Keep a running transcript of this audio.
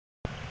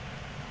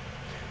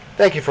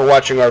Thank you for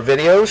watching our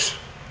videos.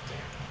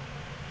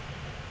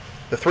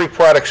 The three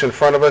products in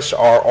front of us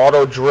are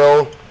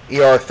AutoDrill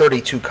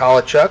ER32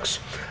 Collet chucks.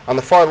 On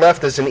the far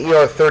left is an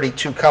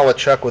ER32 Collet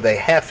chuck with a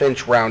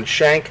 1/2-inch round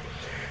shank.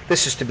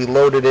 This is to be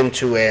loaded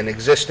into an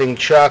existing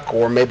chuck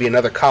or maybe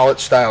another collet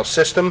style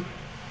system.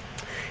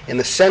 In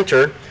the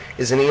center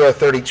is an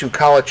ER32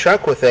 Collet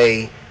chuck with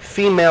a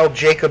female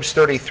Jacobs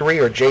 33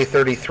 or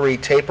J33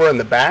 taper in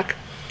the back.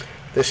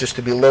 This is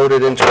to be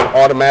loaded into an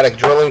automatic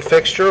drilling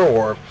fixture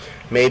or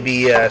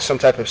maybe some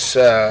type of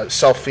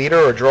self-feeder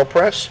or drill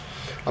press.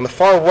 On the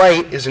far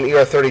right is an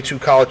ER32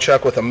 Collet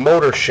chuck with a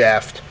motor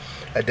shaft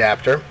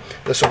adapter.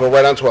 This will go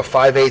right onto a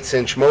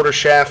 5/8" motor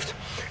shaft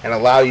and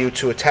allow you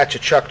to attach a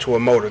chuck to a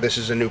motor. This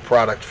is a new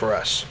product for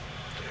us.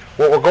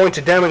 What we're going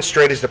to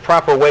demonstrate is the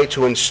proper way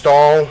to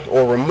install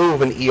or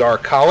remove an ER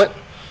collet.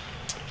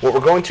 What we're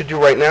going to do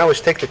right now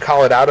is take the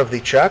collet out of the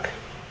chuck.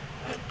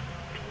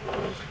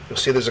 You'll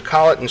see there's a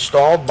collet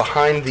installed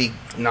behind the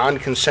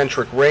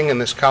non-concentric ring in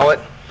this collet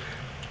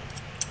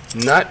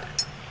nut.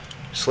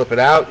 Slip it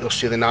out, you'll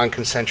see the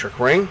non-concentric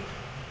ring.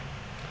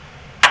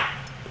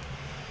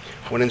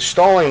 When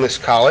installing this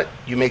collet,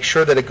 you make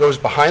sure that it goes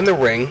behind the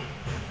ring,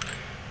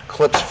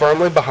 clips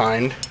firmly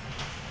behind,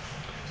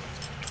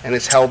 and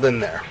is held in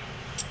there.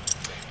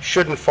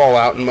 Shouldn't fall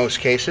out in most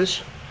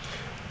cases.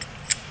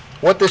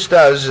 What this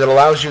does is it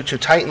allows you to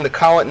tighten the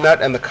collet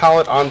nut and the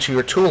collet onto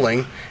your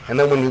tooling, and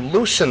then when you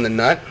loosen the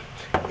nut,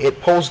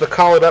 it pulls the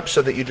collet up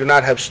so that you do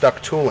not have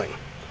stuck tooling.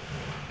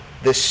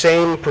 This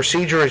same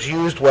procedure is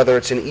used whether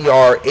it's an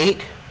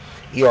ER8,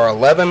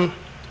 ER11,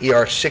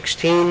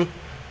 ER16,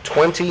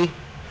 20,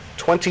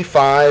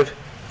 25,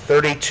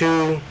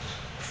 32,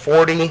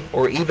 40,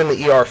 or even the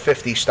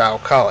ER50 style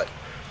collet.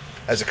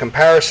 As a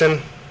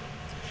comparison,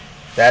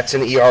 that's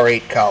an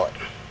ER8 collet.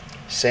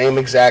 Same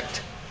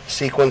exact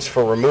sequence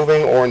for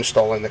removing or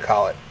installing the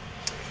collet.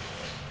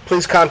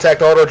 Please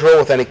contact AutoDrill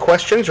with any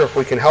questions, or if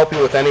we can help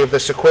you with any of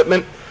this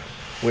equipment.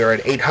 We are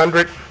at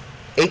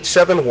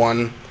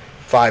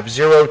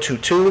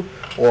 800-871-5022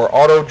 or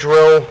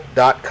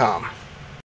autodrill.com.